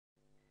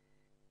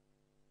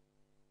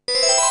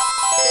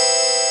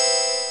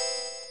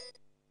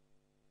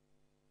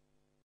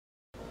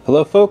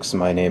Hello folks,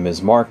 my name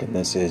is Mark and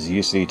this is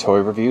UCD Toy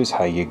Reviews.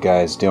 How you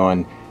guys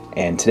doing?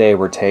 And today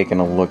we're taking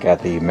a look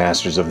at the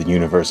Masters of the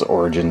Universe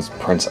Origins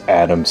Prince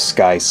Adam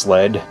Sky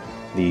Sled,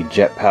 the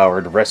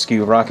jet-powered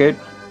rescue rocket.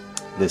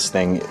 This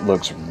thing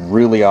looks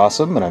really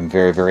awesome and I'm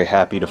very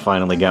happy to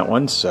finally get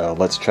one, so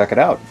let's check it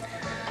out.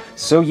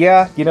 So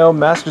yeah,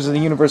 Masters of the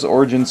Universe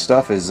Origins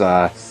stuff is,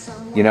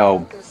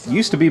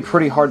 used to be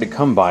pretty hard to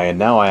come by, and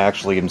now I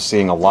actually am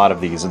seeing a lot of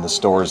these in the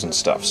stores and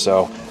stuff.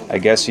 So I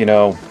guess,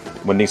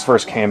 when these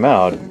first came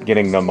out,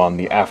 getting them on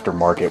the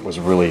aftermarket was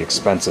really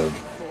expensive.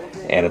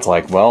 And it's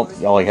like, well,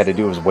 all you had to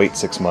do was wait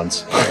 6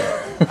 months.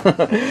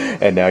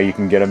 And now you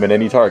can get them in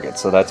any Target,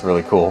 so that's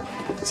really cool.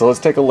 So let's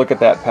take a look at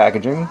that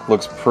packaging.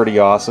 Looks pretty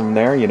awesome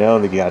there,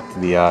 they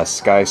got the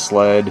Sky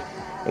Sled.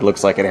 It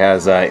looks like it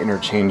has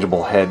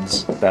interchangeable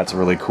heads. That's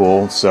really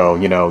cool. So,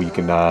 you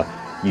can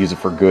use it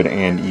for good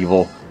and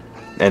evil.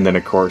 And then,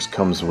 of course,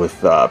 comes with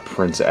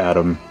Prince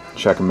Adam.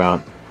 Check him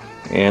out.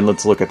 And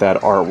let's look at that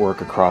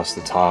artwork across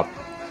the top.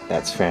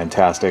 That's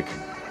fantastic.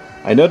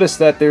 I noticed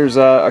that there's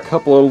a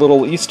couple of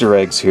little Easter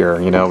eggs here.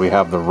 We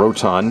have the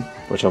Roton,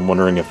 which I'm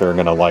wondering if they're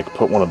gonna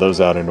put one of those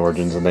out in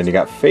Origins, and then you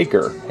got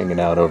Faker hanging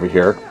out over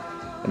here,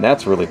 and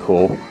that's really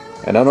cool.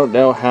 And I don't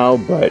know how,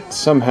 but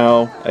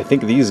somehow I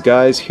think these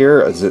guys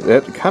here,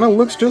 it kind of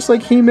looks just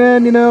like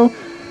He-Man,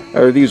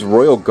 Are these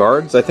Royal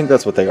Guards? I think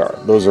that's what they are.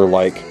 Those are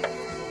like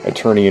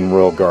Eternian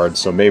Royal Guards,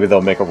 so maybe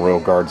they'll make a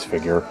Royal Guards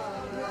figure.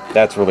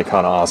 That's really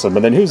kind of awesome.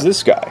 And then who's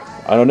this guy?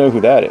 I don't know who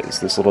that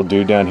is. This little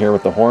dude down here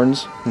with the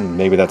horns?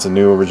 Maybe that's a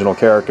new original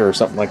character or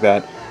something like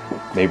that.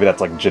 Maybe that's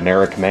like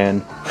Generic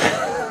Man.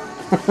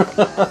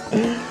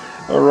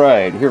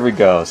 Alright, here we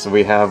go. So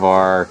we have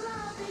our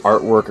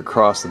artwork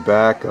across the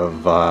back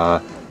of,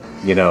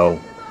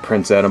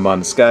 Prince Adam on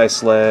the Sky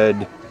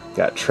Sled.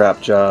 Got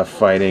Trapjaw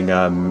fighting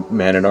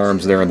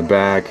Man-at-Arms there in the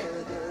back.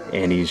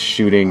 And he's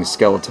shooting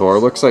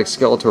Skeletor. Looks like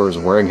Skeletor is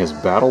wearing his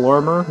battle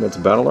armor. That's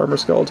battle armor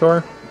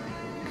Skeletor.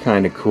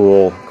 Kind of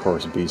cool. Of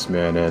course,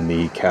 Beastman and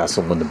the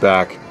castle in the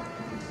back.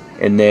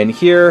 And then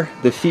here,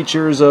 the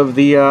features of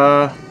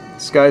the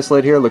Sky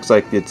Sled here. Looks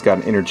like it's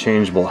got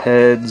interchangeable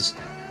heads.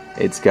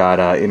 It's got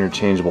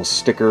interchangeable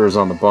stickers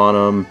on the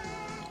bottom.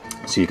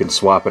 So you can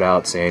swap it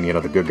out saying,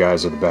 the good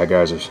guys or the bad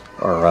guys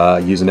are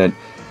using it.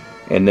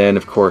 And then,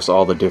 of course,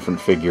 all the different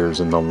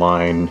figures in the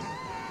line.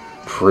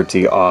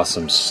 Pretty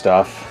awesome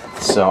stuff.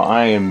 So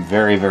I am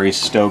very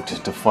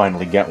stoked to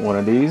finally get one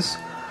of these.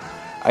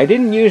 I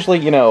didn't usually,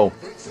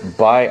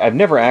 I've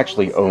never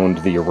actually owned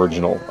the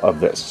original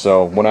of this.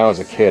 So when I was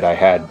a kid, I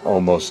had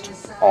almost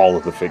all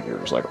of the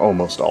figures,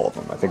 almost all of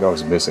them. I think I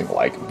was missing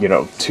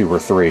 2 or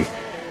 3.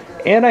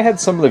 And I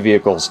had some of the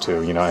vehicles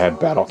too. I had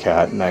Battle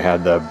Cat and I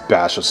had the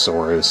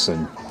Bashosaurus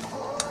and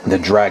the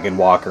Dragon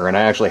Walker, and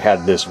I actually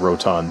had this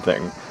Roton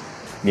thing,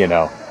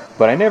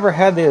 But I never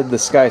had the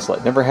Sky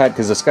Sled. Never had,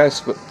 because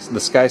the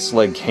Sky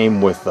Sled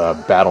came with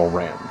Battle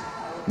Ram.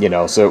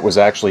 So it was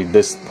actually,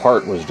 this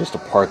part was just a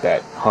part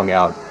that hung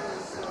out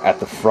at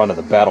the front of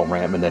the battle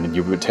ram, and then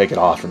you would take it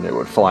off and it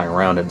would fly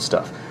around and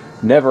stuff.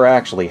 Never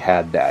actually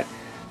had that.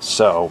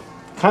 So,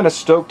 kind of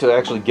stoked to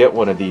actually get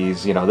one of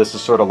these. This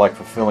is sort of like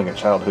fulfilling a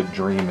childhood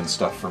dream and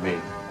stuff for me.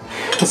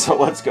 So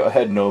let's go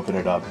ahead and open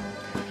it up.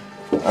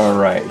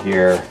 Alright,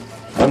 here.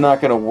 I'm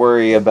not going to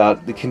worry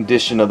about the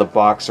condition of the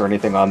box or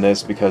anything on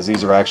this, because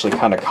these are actually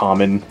kind of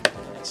common.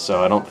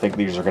 So I don't think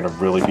these are going to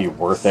really be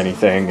worth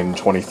anything in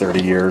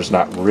 20-30 years.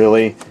 Not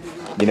really.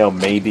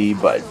 Maybe,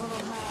 but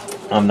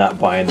I'm not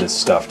buying this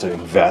stuff to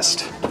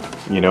invest.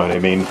 You know what I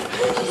mean?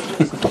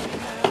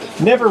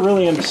 Never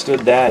really understood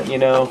that,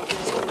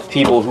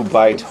 People who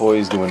buy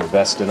toys to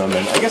invest in them.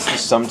 And I guess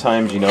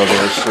sometimes, there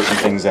are certain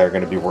things that are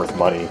going to be worth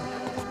money.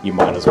 You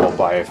might as well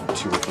buy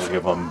 2 or 3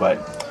 of them.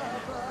 But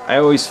I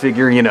always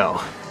figure,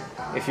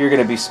 if you're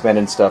going to be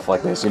spending stuff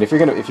like this, and if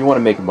you want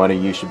to make money,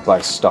 you should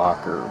buy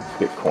stock or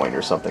Bitcoin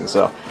or something.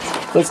 So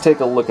let's take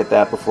a look at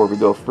that before we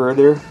go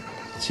further,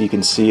 so you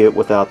can see it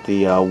without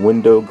the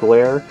window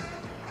glare.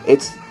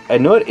 I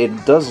know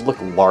it does look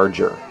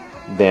larger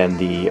than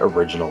the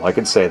original. I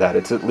could say that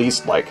it's at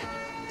least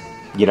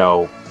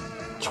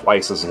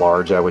twice as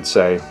large, I would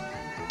say.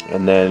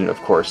 And then of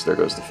course there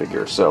goes the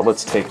figure. So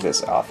let's take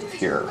this off of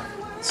here.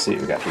 Let's see,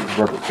 we got these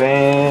rubber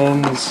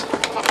bands.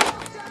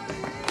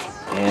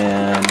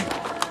 And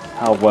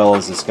how well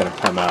is this going to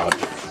come out?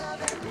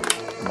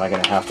 Am I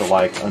going to have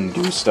to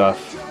undo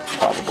stuff?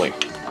 Probably.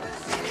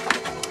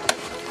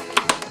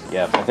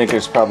 Yeah, I think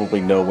there's probably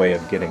no way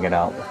of getting it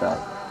out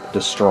without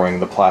destroying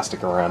the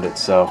plastic around it,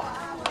 so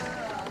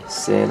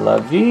c'est la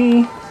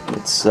vie.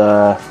 Let's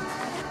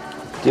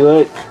do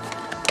it.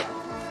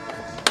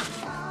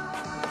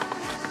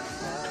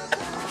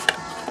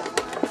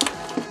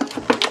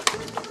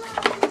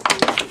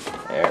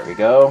 There we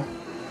go.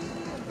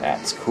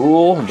 That's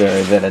cool.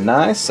 Very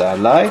nice. I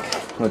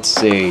like. Let's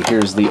see.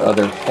 Here's the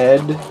other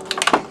head.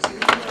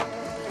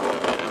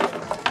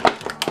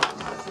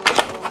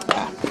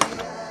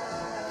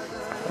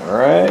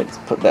 Alright, let's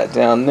put that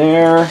down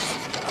there.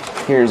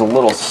 Here's a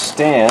little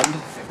stand.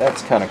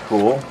 That's kind of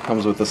cool.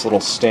 Comes with this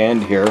little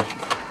stand here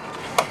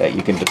that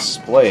you can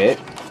display it.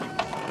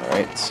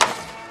 Alright, so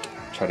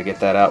try to get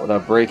that out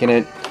without breaking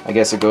it. I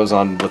guess it goes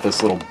on with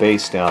this little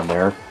base down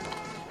there.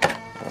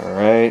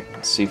 Alright,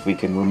 let's see if we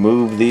can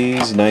remove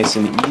these nice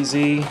and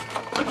easy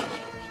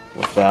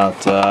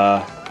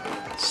without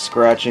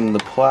scratching the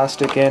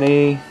plastic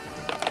any,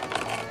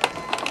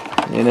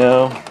 you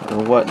know,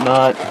 or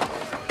whatnot.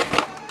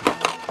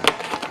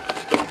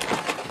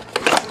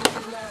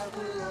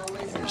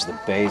 There's the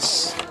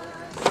base.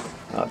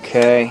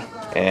 Okay,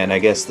 and I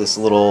guess this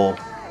little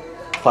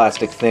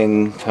plastic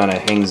thing kind of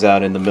hangs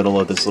out in the middle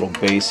of this little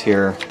base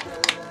here.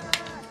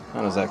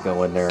 How does that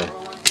go in there?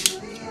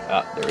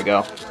 Ah, there we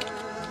go.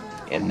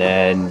 And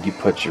then you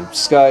put your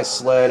Sky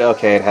Sled.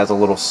 Okay, it has a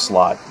little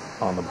slot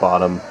on the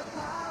bottom.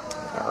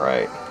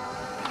 Alright.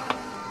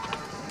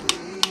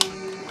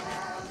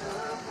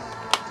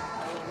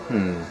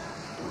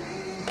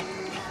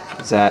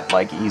 Is that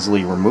like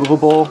easily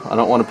removable? I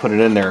don't want to put it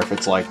in there if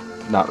it's like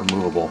not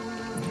removable.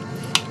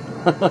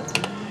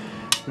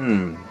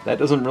 That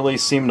doesn't really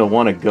seem to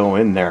want to go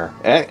in there.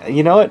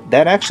 You know what?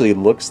 That actually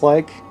looks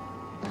like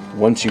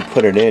once you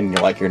put it in,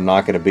 you're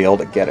not going to be able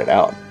to get it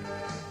out.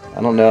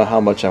 I don't know how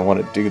much I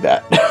want to do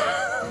that.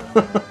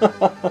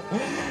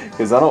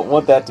 Because I don't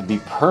want that to be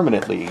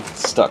permanently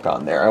stuck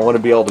on there. I want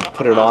to be able to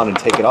put it on and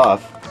take it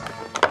off.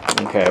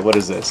 Okay, what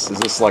is this? Is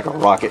this like a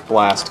rocket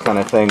blast kind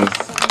of thing?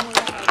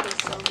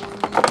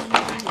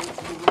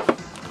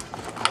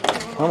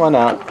 Come on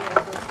out.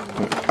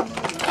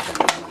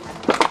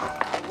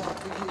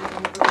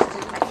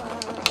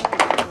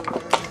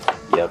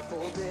 Yep,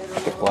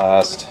 rocket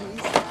blast.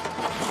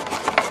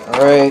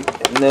 Alright,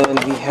 and then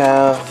we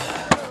have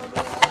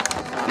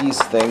these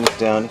things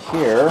down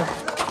here,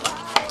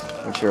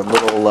 which are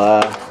little,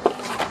 I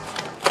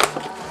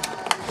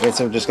guess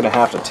I'm just going to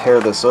have to tear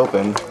this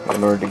open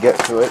in order to get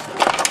to it.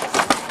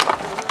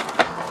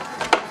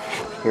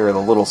 Here are the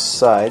little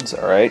sides.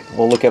 Alright,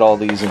 we'll look at all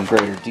these in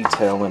greater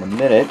detail in a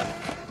minute.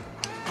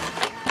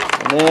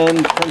 And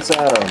then Prince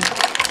Adam.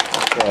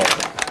 Okay.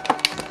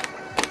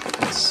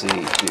 Let's see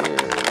here.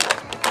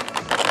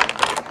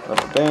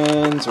 Rubber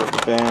bands,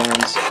 rubber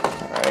bands.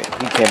 Alright,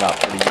 he came out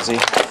pretty easy.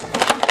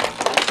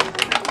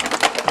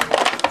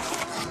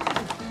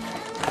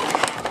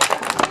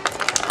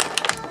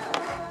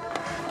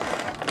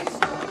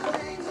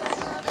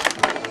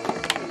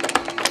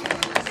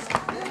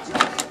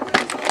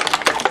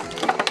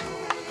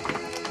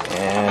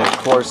 Of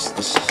course,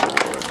 the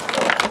sword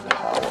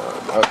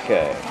power.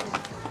 Okay,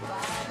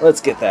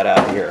 let's get that out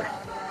of here.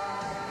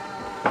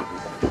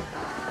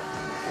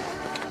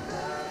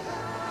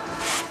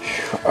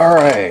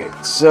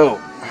 Alright,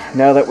 so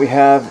now that we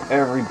have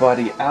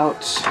everybody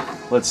out,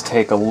 let's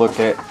take a look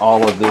at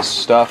all of this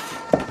stuff.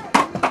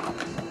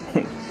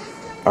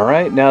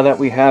 Alright, now that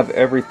we have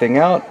everything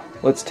out,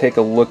 let's take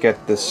a look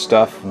at this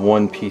stuff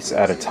one piece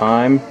at a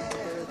time.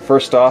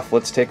 First off,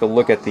 let's take a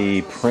look at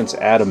the Prince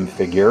Adam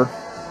figure.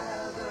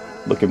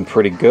 Looking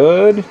pretty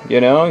good,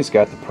 you know, he's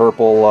got the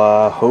purple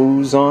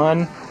hose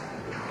on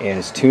and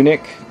his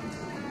tunic.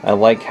 I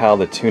like how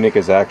the tunic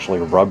is actually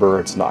rubber,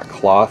 it's not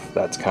cloth,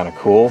 that's kind of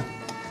cool.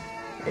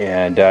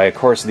 And of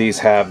course these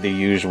have the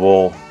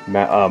usual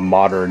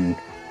modern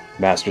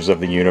Masters of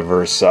the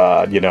Universe,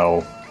 you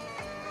know,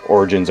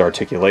 origins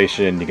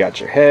articulation. You got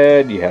your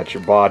head, you got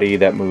your body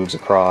that moves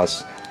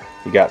across,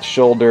 you got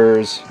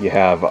shoulders, you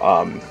have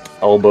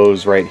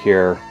elbows right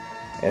here,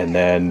 and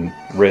then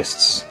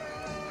wrists.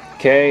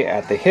 Okay,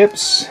 at the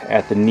hips,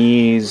 at the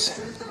knees,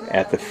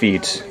 at the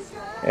feet,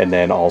 and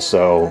then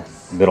also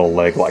middle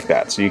leg like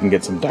that. So you can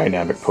get some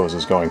dynamic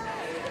poses going.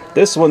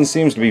 This one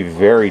seems to be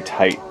very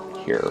tight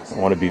here. I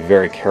want to be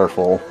very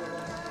careful.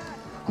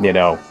 You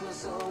know,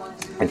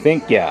 I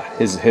think, yeah,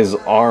 his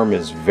arm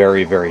is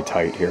very, very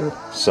tight here.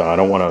 So I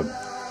don't want to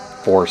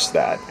force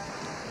that,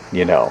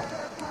 you know.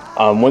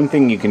 One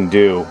thing you can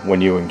do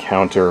when you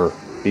encounter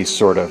these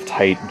sort of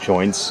tight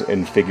joints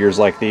in figures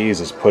like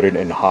these is put it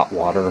in hot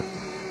water.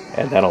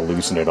 And that'll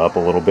loosen it up a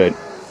little bit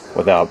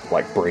without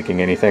like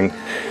breaking anything,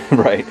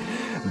 right?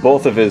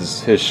 Both of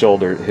his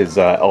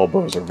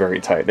elbows are very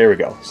tight. There we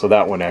go. So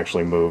that one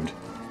actually moved.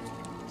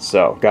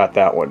 So got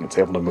that one. It's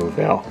able to move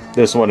now.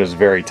 This one is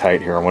very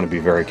tight here. I want to be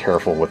very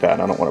careful with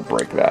that. I don't want to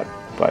break that.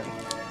 But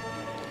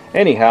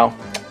anyhow,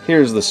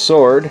 here's the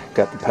sword.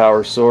 Got the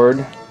power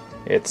sword.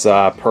 It's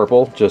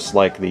purple, just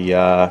like the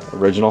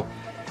original.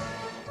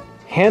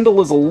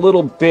 Handle is a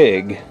little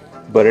big,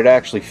 but it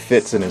actually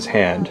fits in his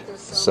hand.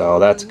 So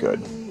that's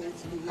good,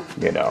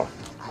 you know.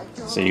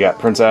 So you got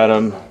Prince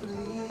Adam,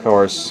 of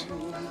course.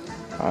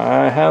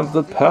 I have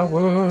the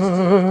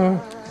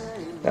power.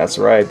 That's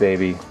right,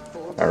 baby.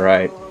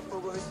 Alright,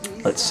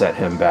 let's set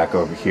him back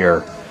over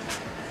here.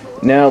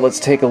 Now let's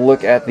take a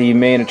look at the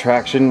main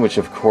attraction, which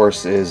of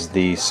course is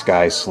the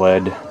Sky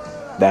Sled.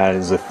 That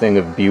is a thing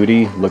of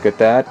beauty. Look at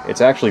that.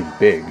 It's actually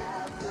big.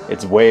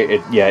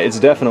 Yeah, it's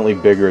definitely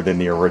bigger than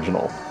the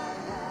original.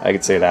 I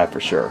could say that for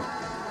sure.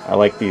 I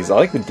like these. I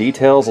like the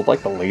details. I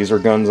like the laser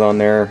guns on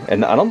there.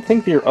 And I don't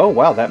think they're... Oh,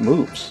 wow, that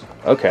moves.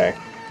 Okay.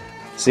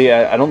 See,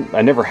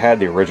 I never had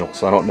the original,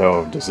 so I don't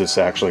know, was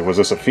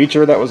this a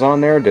feature that was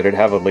on there? Did it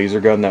have a laser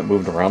gun that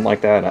moved around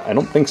like that? I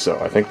don't think so.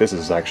 I think this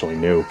is actually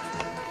new.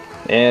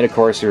 And of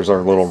course, here's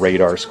our little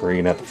radar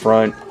screen at the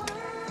front.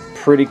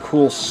 Pretty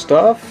cool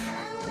stuff.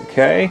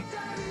 Okay.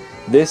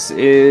 This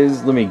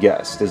is, let me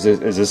guess, does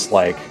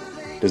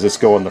this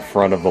go in the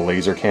front of the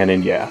laser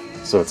cannon? Yeah.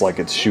 So it's like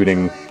it's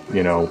shooting,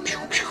 you know,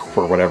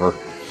 or whatever.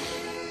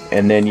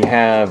 And then you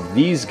have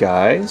these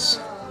guys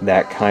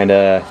that kind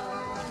of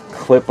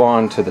clip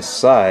on to the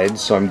side,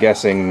 so I'm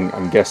guessing,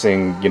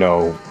 you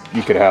know,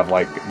 you could have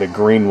like the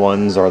green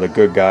ones are the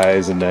good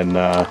guys, and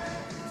then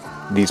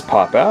these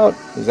pop out.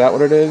 Is that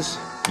what it is?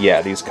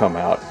 Yeah, these come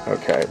out.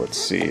 Okay, let's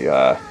see.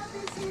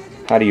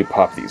 How do you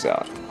pop these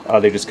out? Oh,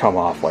 they just come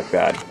off like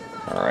that.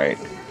 All right.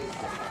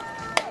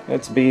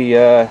 Let's be.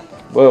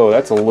 Whoa,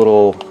 that's a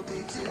little.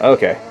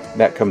 Okay,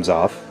 that comes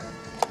off.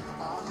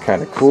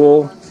 Kind of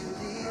cool.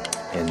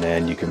 And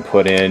then you can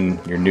put in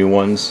your new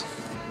ones.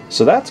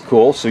 So that's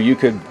cool. So you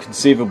could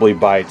conceivably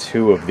buy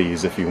 2 of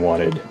these if you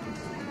wanted.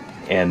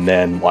 And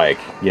then, like,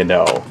 you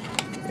know,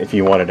 if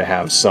you wanted to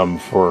have some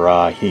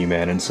for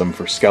He-Man and some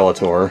for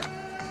Skeletor.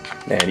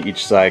 And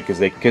each side,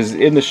 because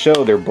in the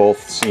show they're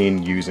both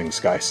seen using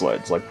Sky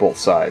Sleds, like both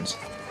sides.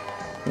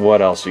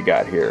 What else you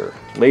got here?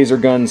 Laser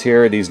guns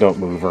here. These don't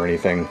move or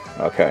anything.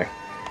 Okay.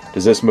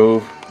 Does this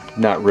move?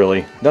 Not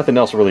really. Nothing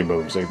else really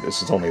moves.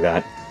 This is only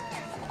that.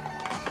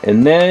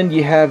 And then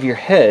you have your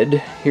head.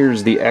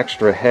 Here's the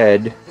extra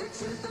head.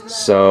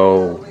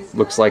 So,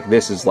 looks like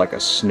this is like a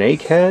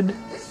snake head,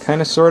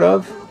 kind of, sort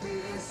of.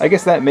 I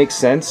guess that makes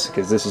sense,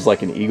 because this is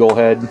like an eagle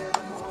head.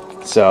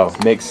 So,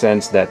 makes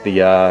sense that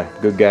the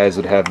good guys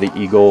would have the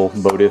eagle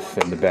motif,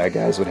 and the bad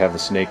guys would have the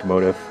snake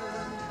motif.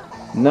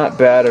 Not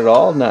bad at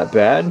all, not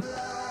bad.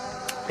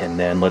 And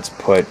then let's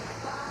put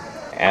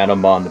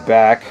Adam on the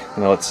back.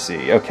 Now, let's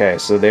see. Okay,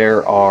 so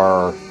there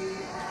are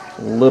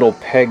little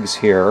pegs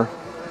here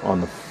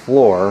on the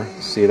floor.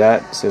 See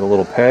that? See the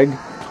little peg?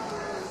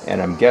 And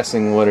I'm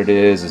guessing what it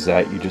is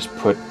that you just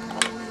put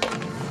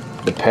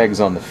the pegs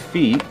on the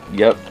feet.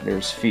 Yep,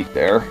 there's feet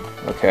there.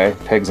 Okay,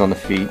 pegs on the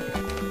feet.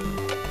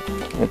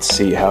 Let's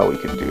see how we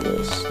can do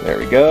this. There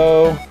we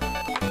go.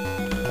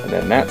 And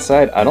then that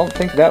side, I don't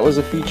think that was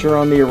a feature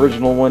on the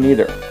original one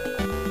either.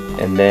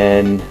 And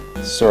then,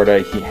 sorta,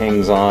 he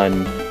hangs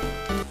on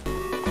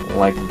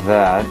like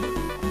that.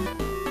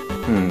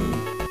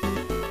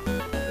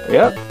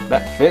 Yep,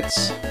 that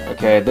fits.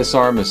 Okay, this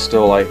arm is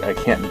still, I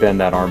can't bend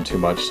that arm too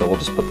much, so we'll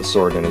just put the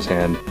sword in his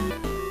hand.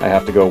 I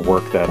have to go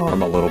work that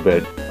arm a little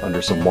bit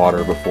under some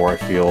water before I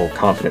feel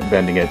confident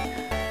bending it.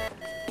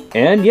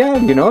 And yeah,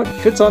 you know, it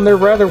fits on there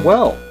rather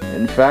well.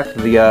 In fact,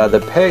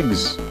 the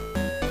pegs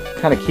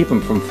kind of keep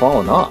him from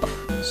falling off.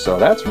 So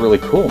that's really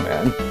cool,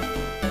 man.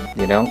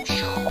 You know?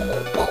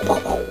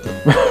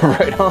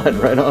 Right on,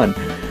 right on.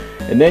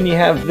 And then you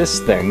have this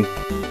thing.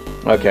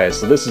 Okay,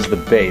 so this is the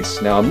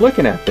base. Now I'm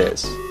looking at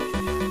this,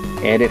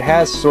 and it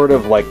has sort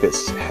of like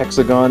this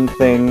hexagon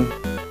thing,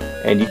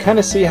 and you kind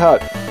of see how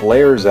it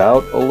flares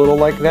out a little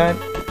like that.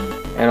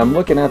 And I'm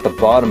looking at the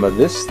bottom of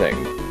this thing.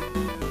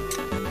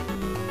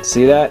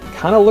 See that?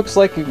 Kind of looks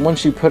like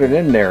once you put it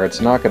in there,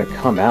 it's not going to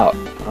come out.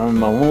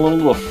 I'm a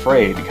little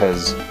afraid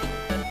because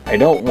I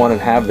don't want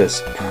to have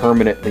this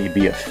permanently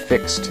be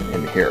affixed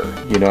in here.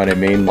 You know what I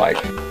mean? Like,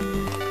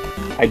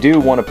 I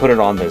do want to put it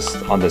on this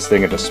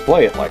thing and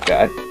display it like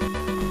that,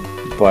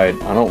 but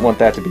I don't want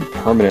that to be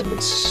permanently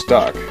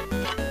stuck.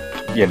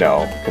 You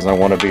know, because I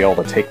want to be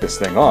able to take this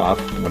thing off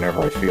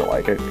whenever I feel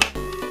like it.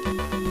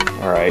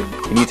 Alright,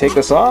 can you take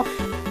this off?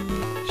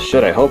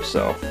 Shit, I hope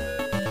so.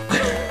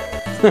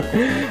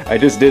 I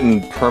just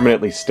didn't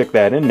permanently stick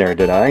that in there,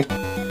 did I?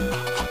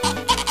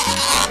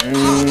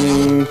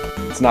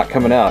 It's not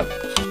coming out.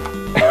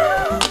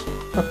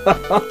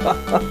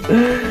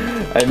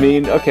 I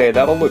mean, okay,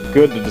 that'll look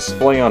good to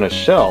display on a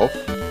shelf,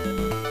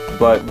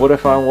 but what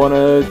if I want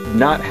to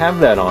not have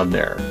that on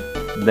there?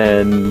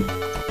 Then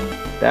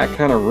that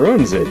kind of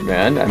ruins it,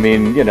 man. I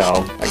mean, you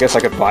know, I guess I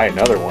could buy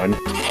another one. Or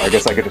I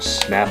guess I could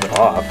just snap it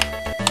off.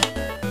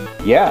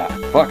 Yeah,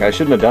 fuck, I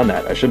shouldn't have done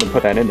that. I shouldn't have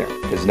put that in there,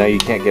 because now you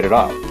can't get it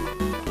off.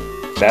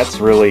 That's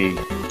really...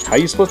 How are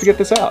you supposed to get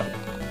this out?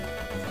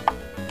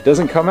 It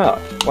doesn't come out.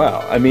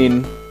 Wow, I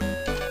mean...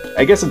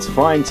 I guess it's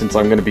fine since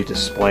I'm going to be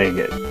displaying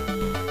it.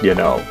 You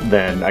know,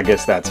 then I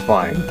guess that's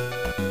fine.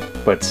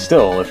 But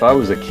still, if I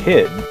was a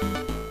kid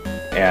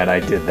and I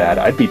did that,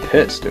 I'd be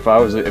pissed. If I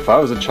was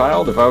a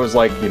child, if I was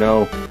like, you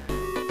know,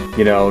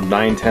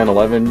 9, 10,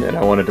 11, and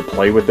I wanted to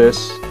play with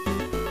this,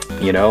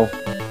 you know,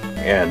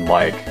 and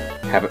like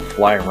have it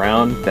fly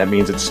around, that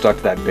means it's stuck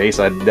to that base.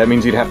 That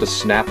means you'd have to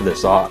snap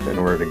this off in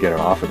order to get it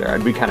off of there.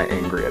 I'd be kind of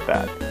angry at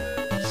that.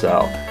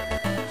 So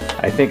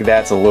I think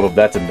that's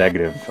a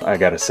negative, I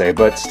gotta say.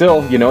 But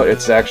still, you know,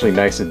 it's actually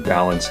nice and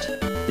balanced.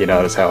 You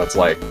notice how it's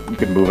like, you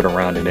can move it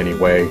around in any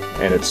way,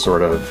 and it's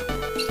sort of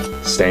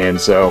staying.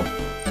 So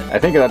I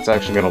think that's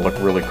actually going to look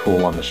really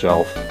cool on the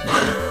shelf.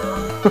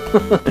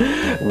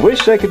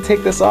 Wish I could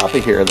take this off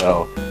of here,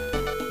 though.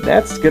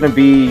 That's going to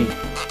be...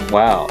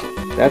 Wow.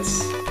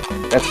 That's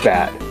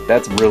bad.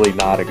 that's really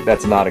not a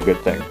good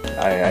thing.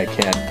 I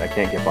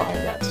can't get behind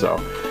that. So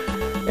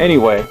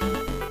anyway,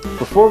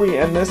 before we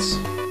end this,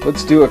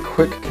 let's do a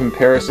quick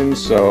comparison.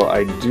 So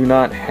I do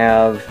not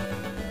have,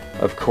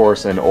 of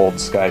course, an old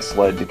Sky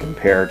Sled to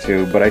compare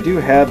to, but I do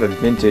have a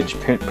vintage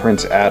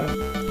Prince Adam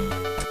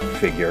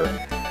figure.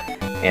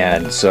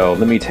 And so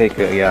let me take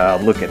a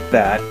look at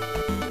that.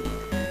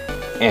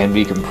 And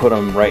we can put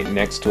them right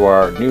next to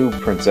our new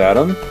Prince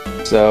Adam.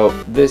 So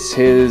this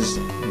is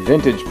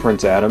vintage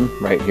Prince Adam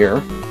right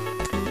here.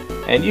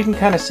 And you can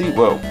kind of see,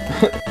 whoa,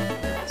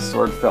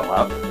 sword fell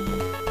out.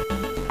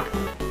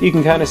 You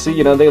can kind of see,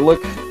 you know, they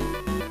look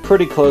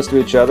pretty close to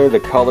each other.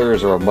 The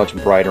colors are much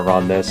brighter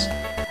on this.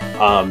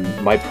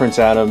 My Prince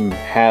Adam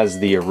has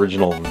the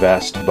original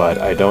vest, but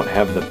I don't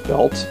have the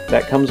belt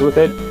that comes with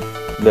it.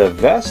 The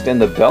vest and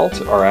the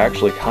belt are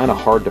actually kind of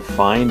hard to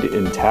find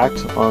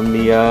intact on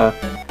the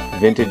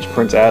vintage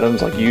Prince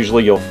Adams. Like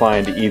usually you'll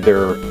find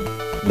either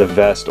the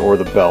vest or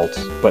the belt,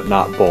 but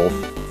not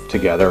both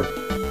together.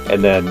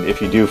 And then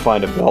if you do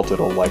find a belt,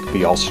 it'll like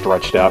be all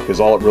stretched out,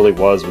 because all it really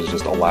was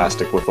just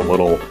elastic with a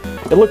little,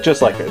 it looked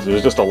just like this. It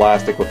was just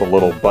elastic with a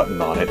little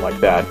button on it like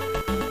that.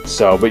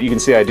 So, but you can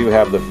see I do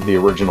have the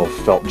original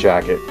felt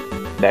jacket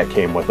that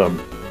came with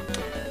them.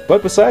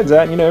 But besides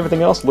that, you know,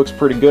 everything else looks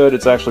pretty good.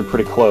 It's actually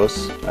pretty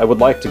close. I would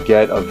like to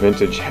get a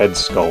vintage head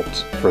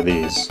sculpt for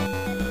these.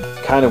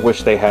 Kind of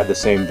wish they had the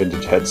same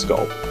vintage head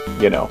sculpt,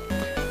 you know.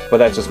 But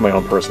that's just my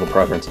own personal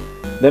preference.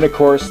 Then, of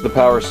course, the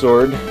power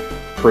sword.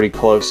 Pretty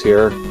close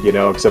here, you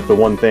know, except the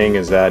one thing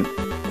is that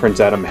Prince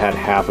Adam had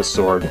half a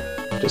sword,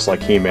 just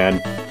like He-Man.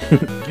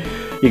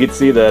 You can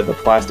see that the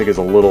plastic is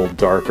a little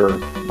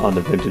darker on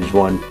the vintage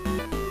one.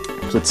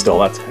 But still,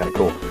 that's kind of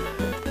cool.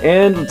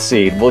 And let's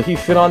see, will he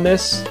fit on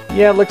this?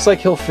 Yeah, it looks like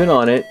he'll fit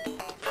on it.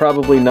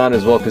 Probably not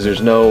as well, because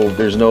there's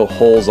no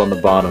holes on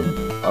the bottom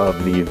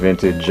of the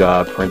vintage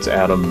Prince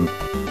Adam,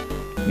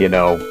 you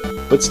know.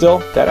 But still,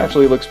 that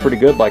actually looks pretty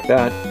good like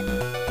that.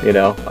 You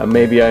know,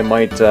 maybe I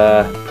might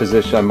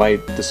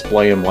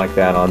display him like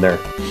that on there.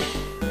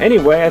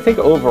 Anyway, I think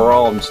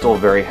overall I'm still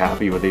very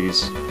happy with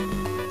these.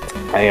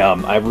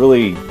 I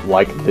really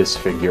like this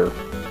figure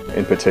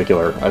in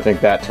particular. I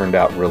think that turned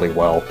out really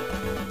well.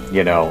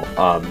 You know,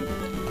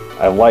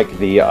 I like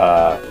the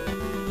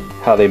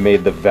how they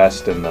made the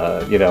vest and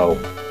the, you know,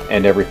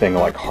 and everything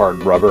like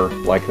hard rubber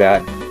like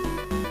that.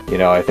 You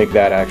know, I think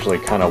that actually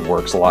kind of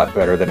works a lot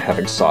better than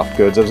having soft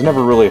goods. I was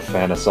never really a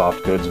fan of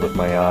soft goods with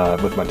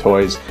my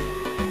toys.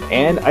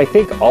 And I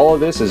think all of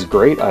this is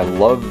great. I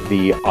love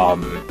the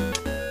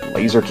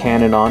laser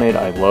cannon on it.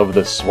 I love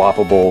the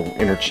swappable,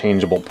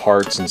 interchangeable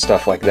parts and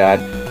stuff like that.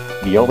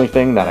 The only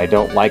thing that I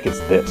don't like is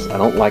this. I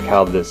don't like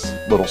how this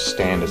little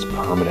stand is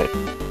permanent.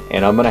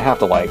 And I'm going to have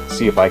to like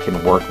see if I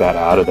can work that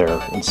out of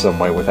there in some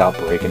way without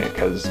breaking it,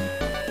 because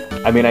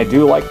I mean, I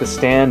do like the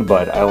stand,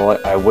 but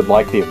I would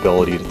like the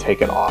ability to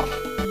take it off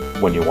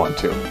when you want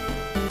to.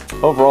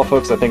 Overall,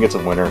 folks, I think it's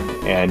a winner.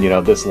 And, you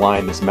know, this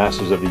line, this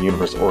Masters of the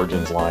Universe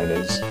Origins line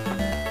is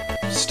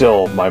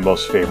still my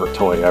most favorite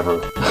toy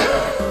ever.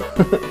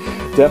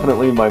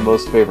 Definitely my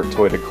most favorite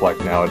toy to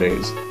collect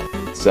nowadays.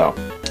 So,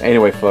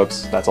 anyway,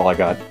 folks, that's all I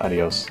got.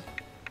 Adios.